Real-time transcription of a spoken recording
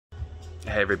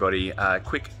Hey everybody,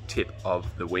 quick tip of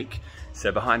the week.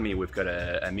 So behind me we've got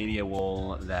a media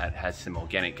wall that has some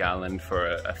organic garland for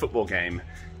a football game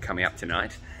coming up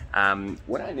tonight.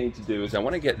 What I need to do is I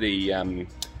want to get the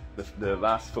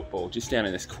last football just down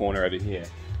in this corner over here.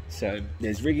 So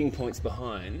there's rigging points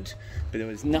behind, but there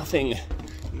was nothing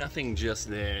just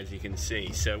there, as you can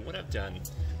see. So what I've done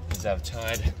is I've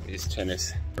tied, just turn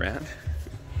this around.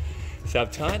 So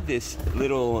I've tied this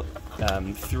little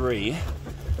 3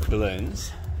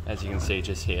 balloons, as you can see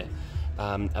just here.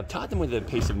 I've tied them with a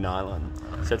piece of nylon,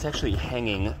 so it's actually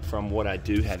hanging from what I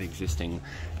do have existing,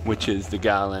 which is the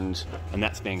garland, and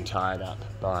that's being tied up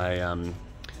by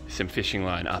some fishing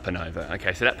line up and over.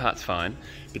 Okay, so that part's fine,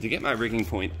 but to get my rigging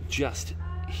point just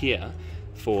here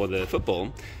for the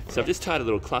football, so I've just tied a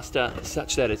little cluster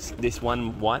such that this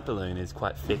one white balloon is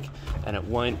quite thick and it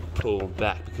won't pull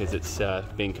back because it's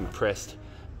being compressed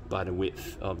by the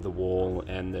width of the wall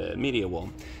and the media wall.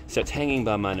 So it's hanging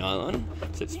by my nylon,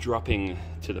 so it's dropping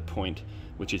to the point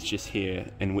which is just here,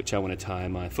 in which I want to tie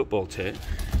my football to.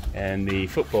 And the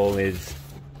football is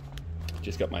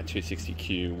just got my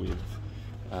 260Q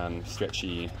with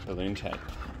stretchy balloon tape.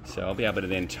 So I'll be able to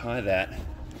then tie that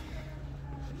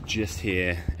just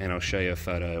here, and I'll show you a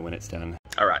photo when it's done.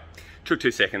 All right, took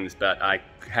 2 seconds, but I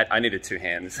needed 2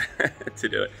 hands to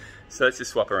do it. So let's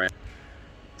just swap around.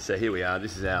 So here we are,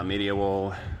 this is our media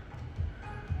wall,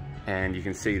 and you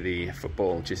can see the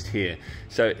football just here.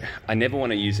 So I never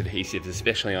want to use adhesives,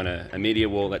 especially on a media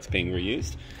wall that's being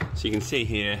reused. So you can see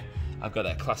here, I've got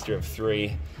that cluster of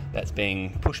 3 that's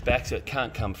being pushed back so it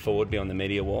can't come forward beyond the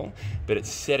media wall, but it's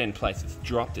set in place, it's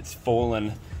dropped, it's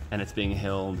fallen, and it's being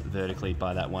held vertically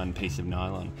by that one piece of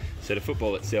nylon. So the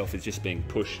football itself is just being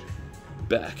pushed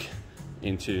back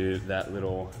into that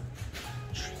little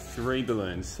 3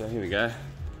 balloons. So here we go.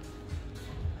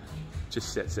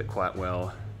 Just sets it quite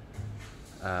well.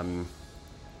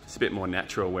 It's a bit more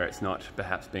natural where it's not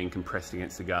perhaps being compressed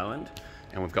against the garland,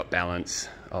 and we've got balance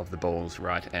of the balls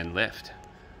right and left.